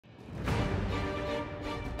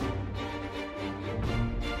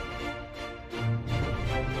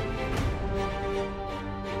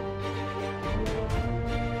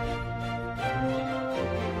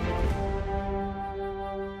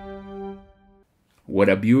What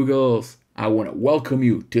up, Bugles? I want to welcome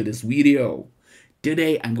you to this video.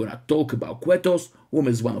 Today I'm gonna talk about Kwetos, whom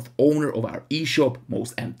is one of owner of our eShop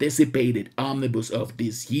most anticipated omnibus of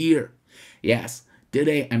this year. Yes,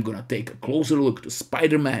 today I'm gonna take a closer look to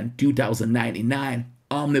Spider-Man 2099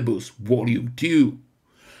 Omnibus Volume 2.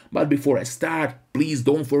 But before I start, please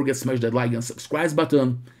don't forget to smash that like and subscribe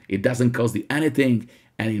button. It doesn't cost you anything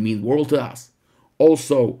and it means world to us.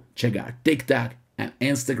 Also, check out TikTok and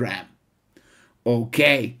Instagram.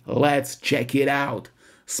 Okay, let's check it out.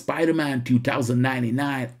 Spider-Man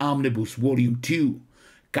 2099 Omnibus Volume 2.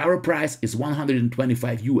 Cover price is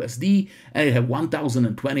 125 USD and it has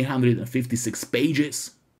 1,256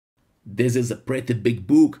 pages. This is a pretty big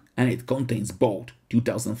book and it contains both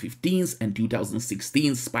 2015's and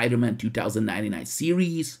 2016's Spider-Man 2099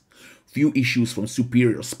 series, few issues from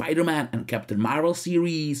Superior Spider-Man and Captain Marvel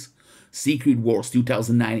series, Secret Wars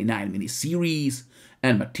 2099 miniseries,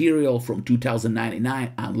 and material from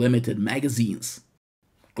 2099 Unlimited magazines.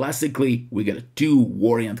 Classically, we get two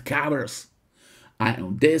variant covers. I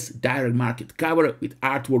own this direct market cover with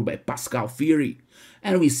artwork by Pascal Fury,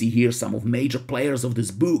 and we see here some of major players of this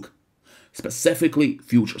book, specifically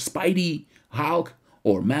future Spidey, Hulk,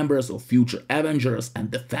 or members of future Avengers and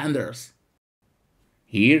Defenders.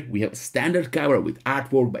 Here we have a standard cover with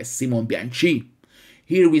artwork by Simon Bianchi.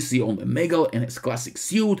 Here we see only Miguel in his classic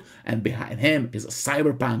suit, and behind him is a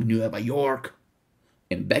cyberpunk Nueva York.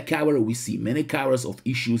 In back cover we see many covers of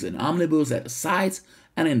issues in Omnibus at the sides,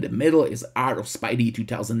 and in the middle is art of Spidey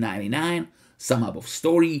 2099, sum up of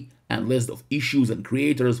story, and list of issues and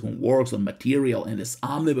creators who works on material in this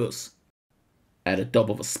omnibus. At the top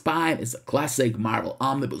of a spine is a classic Marvel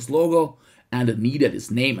Omnibus logo, and underneath it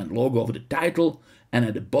is name and logo of the title, and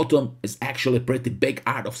at the bottom is actually pretty big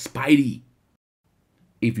art of Spidey.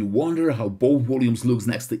 If you wonder how both volumes looks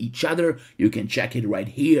next to each other, you can check it right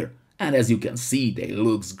here, and as you can see, they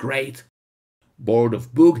looks great. Board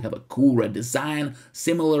of book have a cool red design,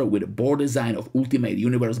 similar with the board design of Ultimate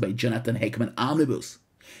Universe by Jonathan Hickman Omnibus.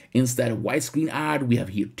 Instead of widescreen art, we have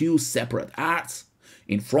here two separate arts.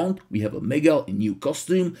 In front, we have a Miguel in new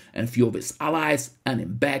costume and few of his allies, and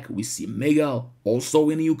in back we see Miguel,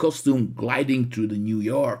 also in new costume, gliding through the New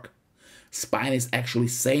York. Spine is actually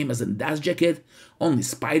same as in Dust Jacket, only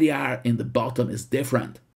Spidey art in the bottom is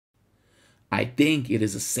different. I think it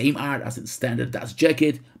is the same art as in standard Dust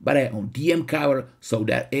Jacket, but I own DM cover, so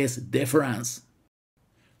there is a difference.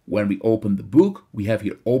 When we open the book, we have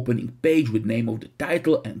here opening page with name of the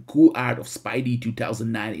title and cool art of Spidey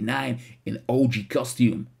 2099 in OG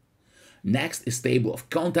costume. Next is table of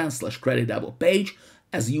contents / credit double page,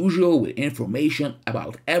 as usual with information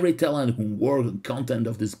about every talent who worked on content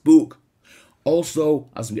of this book. Also,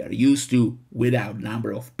 as we are used to, without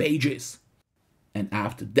number of pages. And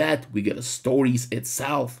after that, we get the stories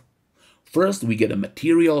itself. First, we get a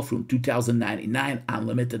material from 2099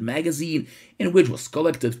 Unlimited magazine, in which was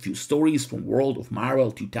collected few stories from World of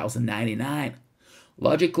Marvel 2099.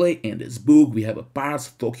 Logically, in this book, we have a parts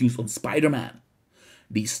focused on Spider-Man.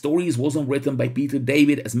 These stories wasn't written by Peter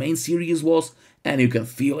David as main series was, and you can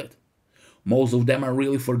feel it. Most of them are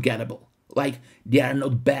really forgettable. Like, they are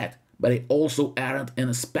not bad, but they also aren't in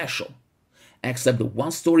a special. Except the one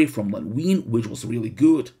story from Len Wein, which was really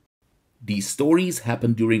good. These stories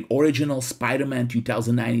happened during original Spider-Man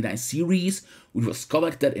 2099 series, which was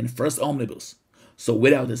collected in first omnibus. So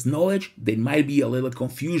without this knowledge, there might be a little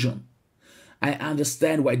confusion. I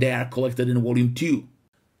understand why they are collected in volume 2.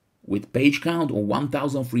 With page count on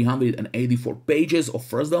 1,384 pages of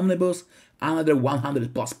first omnibus, another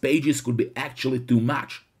 100 plus pages could be actually too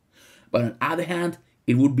much. But on the other hand,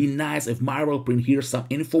 it would be nice if Marvel print here some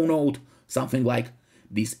info note, something like,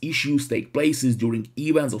 these issues take places during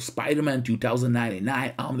events of Spider-Man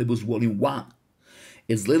 2099 Omnibus Volume 1.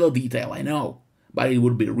 It's little detail, I know, but it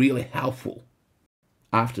would be really helpful.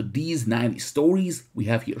 After these 90 stories, we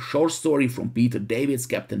have here a short story from Peter David's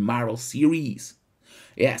Captain Marvel series.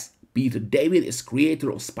 Yes, Peter David is creator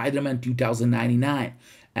of Spider-Man 2099,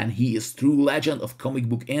 and he is true legend of comic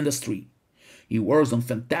book industry. He works on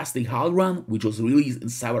Fantastic Hulk run, which was released in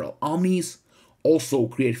several omnis, also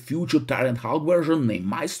create future Tyrant Hulk version named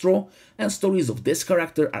Maestro, and stories of this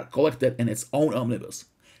character are collected in its own omnibus,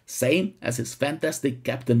 same as his Fantastic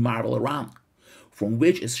Captain Marvel run, from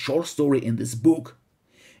which is short story in this book.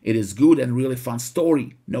 It is good and really fun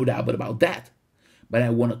story, no doubt about that, but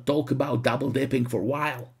I want to talk about double dipping for a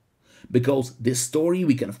while, because this story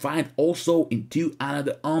we can find also in two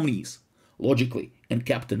another omnis, logically in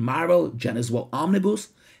Captain Marvel Geneswell Omnibus,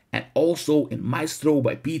 and also in Maestro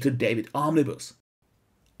by Peter David Omnibus.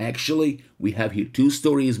 Actually, we have here two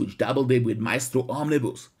stories which double dip with Maestro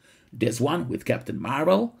Omnibus, This one with Captain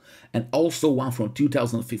Marvel, and also one from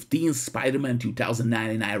 2015 Spider-Man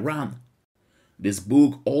 2099 run. This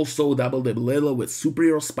book also doubled a little with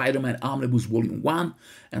Superhero Spider-Man Omnibus Volume 1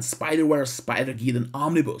 and Spider-Verse SPIDER-GEDDON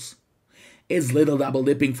Omnibus. It's little double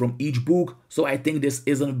dipping from each book, so I think this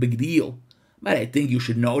isn't a big deal, but I think you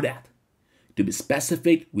should know that. To be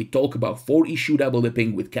specific, we talk about 4-issue double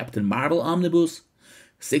dipping with Captain Marvel Omnibus,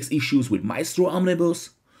 6 issues with Maestro Omnibus,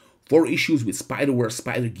 4 issues with Spider-Verse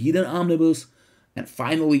SPIDER-GEDDON Omnibus, and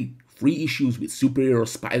finally 3 issues with Superhero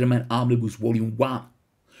Spider-Man Omnibus Volume 1.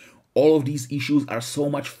 All of these issues are so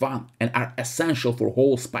much fun and are essential for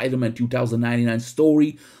whole Spider-Man 2099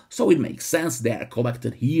 story, so it makes sense they are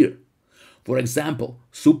collected here. For example,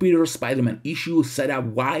 Superior Spider-Man issue set up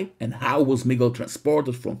why and how was Miguel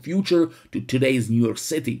transported from future to today's New York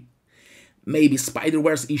City. Maybe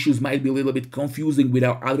Spider-Verse issues might be a little bit confusing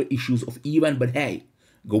without other issues of even, but hey,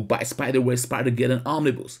 go buy Spider-Verse SPIDER-GEDDON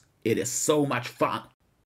Omnibus, it is so much fun.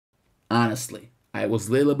 Honestly, I was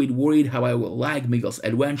a little bit worried how I will like Miguel's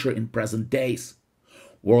adventure in present days.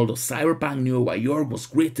 World of Cyberpunk New York was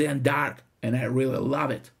gritty and dark, and I really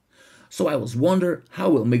love it. So I was wondering how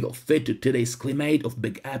will Miguel fit to today's climate of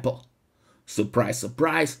Big Apple. Surprise,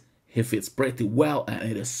 surprise, he fits pretty well and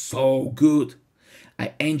it is so good.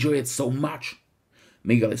 I enjoy it so much.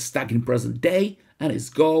 Miguel is stuck in present day and his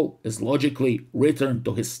goal is logically return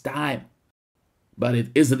to his time. But it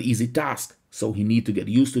isn't an easy task, so he needs to get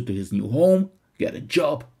used to his new home, get a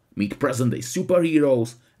job, meet present-day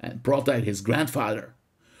superheroes, and protect his grandfather,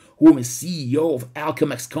 whom is CEO of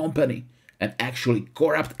Alchemax Company, and actually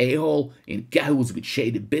corrupt a-hole in cahoots with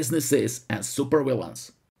shady businesses and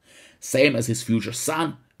supervillains. Same as his future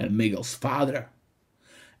son and Miguel's father.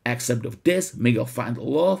 Except of this, Miguel finds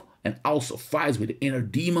love and also fights with inner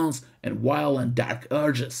demons and violent dark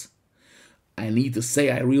urges. I need to say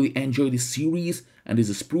I really enjoy this series, and this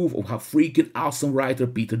is proof of how freaking awesome writer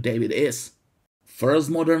Peter David is. First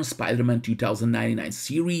modern Spider-Man 2099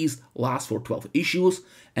 series lasts for 12 issues,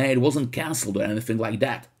 and it wasn't cancelled or anything like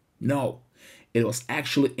that. No, it was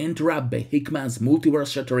actually interrupted by Hickman's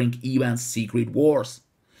multiverse-shattering event Secret Wars.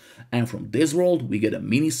 And from this world we get a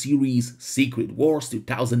mini-series Secret Wars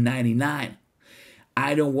 2099.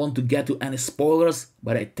 I don't want to get to any spoilers,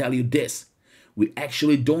 but I tell you this, we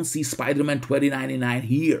actually don't see Spider-Man 2099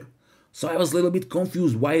 here, so I was a little bit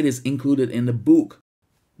confused why it is included in the book.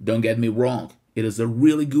 Don't get me wrong, it is a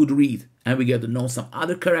really good read, and we get to know some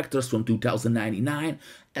other characters from 2099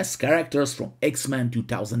 as characters from X-Men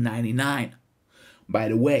 2099. By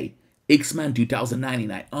the way, X-Men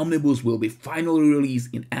 2099 Omnibus will be finally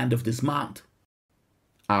released in end of this month.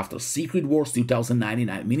 After Secret Wars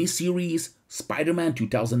 2099 miniseries, Spider-Man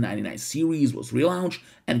 2099 series was relaunched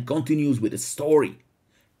and continues with its story.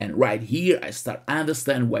 And right here I start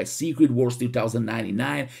understand why Secret Wars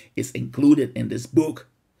 2099 is included in this book.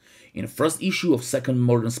 In the first issue of second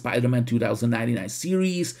modern Spider-Man 2099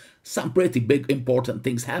 series, some pretty big important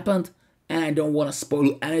things happened, and I don't want to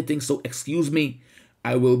spoil anything, so excuse me,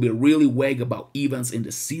 I will be really vague about events in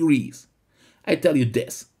the series. I tell you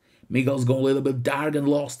this, Miguel's gone a little bit dark and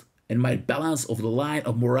lost, and my balance of the line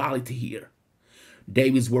of morality here.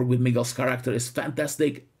 David's work with Miguel's character is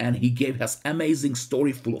fantastic, and he gave us amazing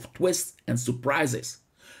story full of twists and surprises,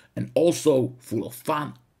 and also full of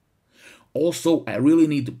fun. Also, I really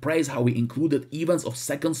need to praise how we included events of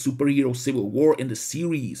second superhero Civil War in the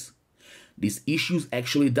series. These issues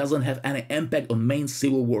actually doesn't have any impact on main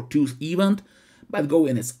Civil War 2's event, but go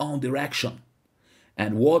in its own direction.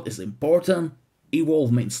 And what is important,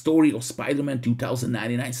 evolve main story of Spider-Man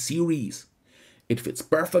 2099 series. It fits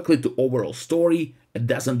perfectly to overall story and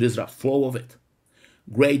doesn't disrupt flow of it.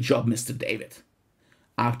 Great job, Mr. David.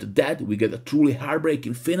 After that, we get a truly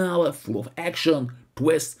heartbreaking finale full of action,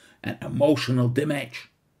 twists, and emotional damage.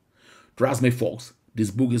 Trust me folks,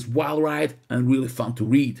 this book is wild ride and really fun to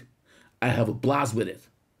read. I have a blast with it.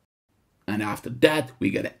 And after that,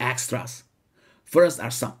 we get extras. First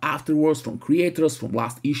are some afterwords from creators from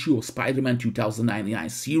last issue of Spider-Man 2099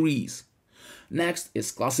 series. Next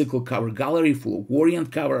is classical cover gallery full of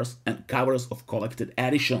variant covers and covers of collected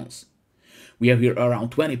editions. We have here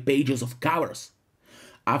around 20 pages of covers.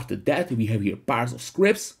 After that, we have here parts of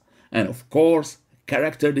scripts and of course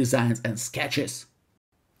character designs and sketches.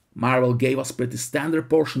 Marvel gave us pretty standard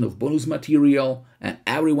portion of bonus material, and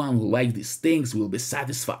everyone who likes these things will be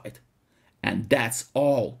satisfied. And that's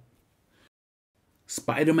all.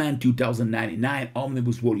 Spider-Man 2099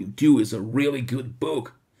 Omnibus Volume 2 is a really good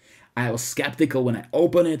book. I was skeptical when I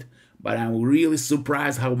opened it, but I'm really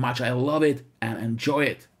surprised how much I love it and enjoy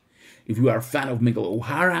it. If you are a fan of Miguel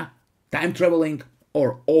O'Hara, time traveling,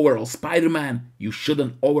 or overall Spider-Man, you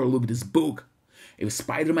shouldn't overlook this book. If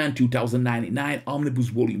Spider-Man 2099 Omnibus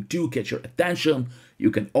Volume 2 catch your attention,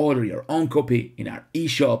 you can order your own copy in our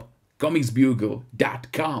eShop,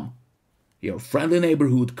 comicsbugle.com, your friendly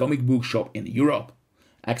neighborhood comic book shop in Europe.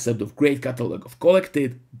 Accept of great catalog of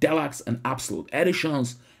collected, deluxe and absolute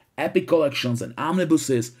editions, epic collections and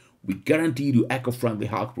omnibuses, we guarantee you eco-friendly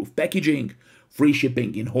Hulkproof packaging, free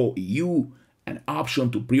shipping in whole EU, an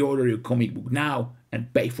option to pre-order your comic book now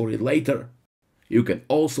and pay for it later. You can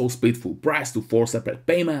also split full price to 4 separate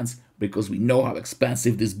payments because we know how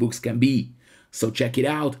expensive these books can be. So check it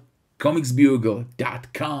out,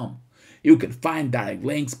 comicsbugle.com. You can find direct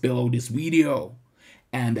links below this video.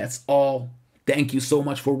 And that's all. Thank you so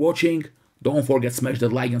much for watching. Don't forget to smash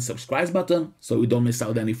that like and subscribe button so you don't miss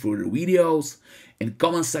out any further videos. In the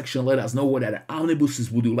comment section let us know what other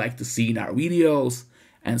omnibuses would you like to see in our videos.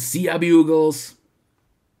 And see ya, Bugles!